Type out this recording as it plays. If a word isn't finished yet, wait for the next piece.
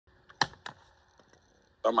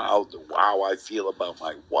somehow how I feel about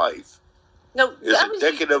my wife No, is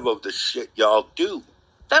indicative of the shit y'all do.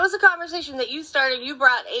 That was a conversation that you started. You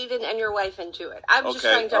brought Aiden and your wife into it. I'm just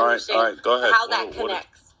trying to understand how that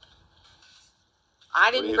connects.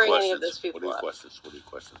 I didn't bring any of those people up. What are your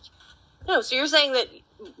questions? No, so you're saying that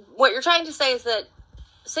what you're trying to say is that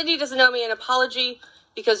Cindy doesn't owe me an apology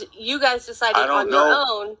because you guys decided on your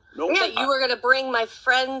own that you were going to bring my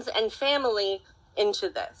friends and family into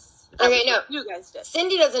this. Okay, no. You guys did.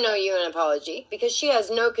 Cindy doesn't owe you an apology because she has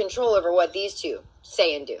no control over what these two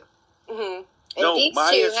say and do. Mm-hmm. And these two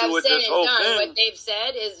have said and done what they've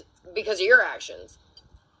said is because of your actions.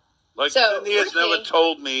 Like, Cindy has never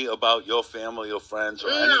told me about your family or friends or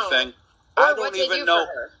anything. Or I don't even know.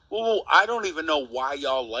 Well, I don't even know why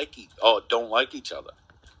y'all don't like each other.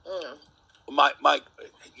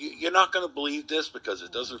 You're not going to believe this because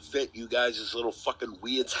it doesn't fit you guys' little fucking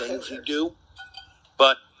weird things you do.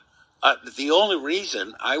 But the only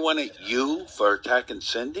reason I went at you for attacking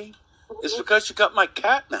Cindy is because you got my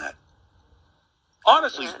cat in that.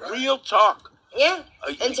 Honestly, real talk. Yeah,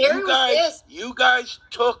 and Terry was pissed. You guys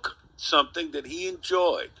took something that he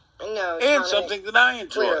enjoyed. No, and something that I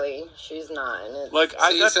enjoyed. Clearly, she's not. Like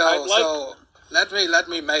so let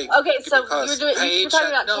me make. Okay, so you're talking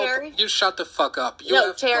about Terry. You shut the fuck up.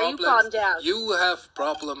 Terry, you calm down. You have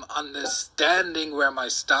problem understanding where my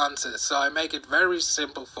stance is, so I make it very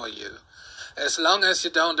simple for you. As long as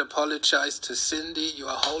you don't apologize to Cindy, you're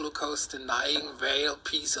a Holocaust-denying veil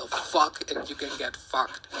piece of fuck, and you can get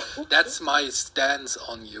fucked. That's my stance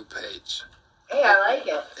on you, Paige. Hey, I like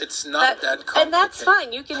it. It's not that complicated. And that's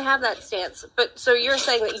fine. You can have that stance. But so you're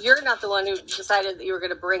saying that you're not the one who decided that you were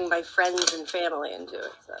going to bring my friends and family into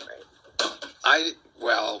it. Is that right?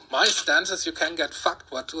 Well, my stance is you can get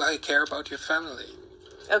fucked. What do I care about your family?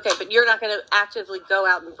 Okay, but you're not going to actively go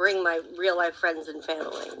out and bring my real-life friends and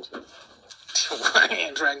family into it.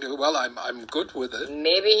 Well, I'm good with it.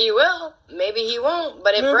 Maybe he will. Maybe he won't.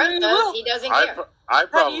 But if Brett does, he doesn't care. I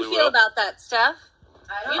probably will. How do you feel about that, Staph?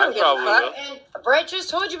 I don't give a fuck. And Brett just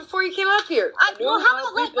told you before you came up here. Well, how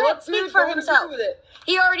about let Brett speak for himself?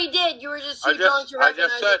 He already did. You were just too drunk to recognize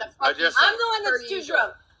that. I'm the one that's too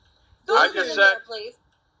drunk. Go over in there, please.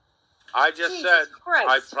 I just said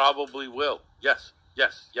I probably will. Yes.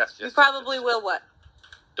 You probably will what?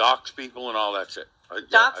 Dox people and all that shit.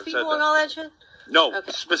 Dox people and all that shit? No,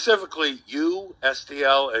 specifically you,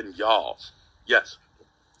 STL, and y'alls. Yes.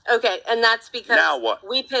 Okay, and that's because now what?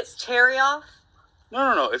 We pissed Terry off?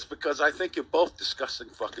 No. It's because I think you're both disgusting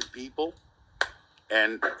fucking people.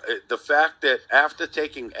 And the fact that after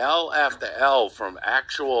taking L after L from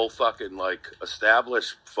actual fucking, like,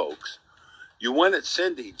 established folks, you went at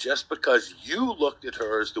Cindy just because you looked at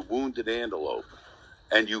her as the wounded antelope.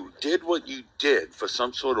 And you did what you did for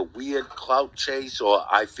some sort of weird clout chase or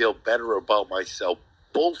I feel better about myself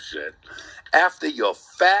bullshit after your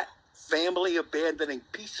fat, family-abandoning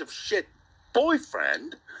piece of shit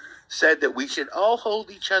boyfriend said that we should all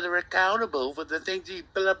hold each other accountable for the things he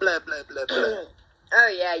blah, blah, blah, blah, blah. Oh,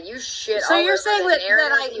 yeah, you shit. So you're saying that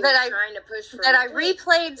I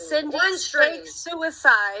replayed Cindy's fake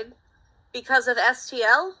suicide because of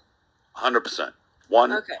STL? 100%.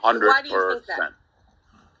 100%. Okay. Why do you think that?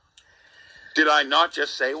 Did I not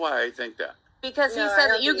just say why I think that? Because he said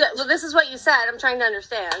that you get... Well, this is what you said. I'm trying to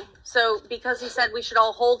understand. So, because he said we should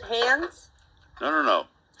all hold hands? No.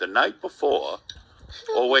 The night before...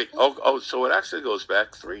 Oh, wait. Oh, so it actually goes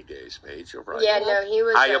back 3 days, Paige. You're right. Yeah, no, he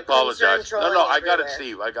was... I apologize. No, I got it,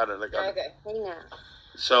 Steve. I got it. Okay.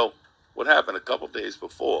 So, what happened a couple days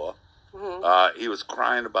before, he was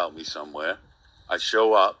crying about me somewhere. I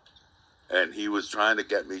show up, and he was trying to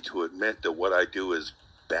get me to admit that what I do is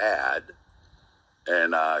bad.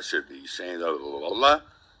 And should be ashamed of blah, blah, blah.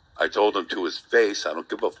 I told him to his face, I don't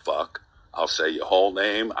give a fuck. I'll say your whole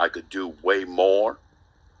name. I could do way more.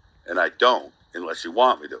 And I don't, unless you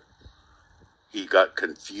want me to. He got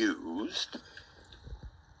confused.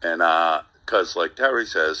 And, because like Terry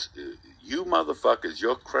says, you motherfuckers,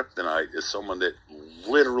 your kryptonite is someone that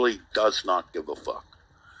literally does not give a fuck.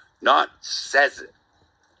 Not says it.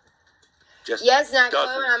 Just yes, not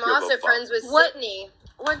Chloe. I'm also friends with Sydney.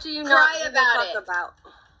 What do you not give a fuck about?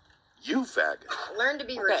 You faggot. Learn to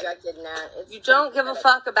be rejected, Nat. You don't give a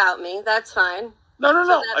fuck about me. That's fine.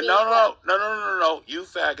 No. You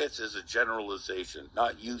faggots is a generalization,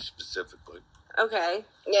 not you specifically. Okay.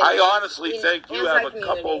 Yeah, I honestly think you have a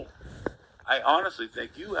couple. I honestly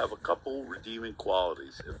think you have a couple redeeming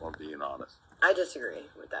qualities. If I'm being honest. I disagree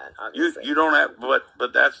with that. Obviously. You don't have,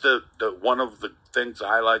 but that's the one of the things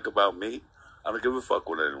I like about me. I don't give a fuck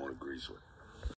what anyone agrees with.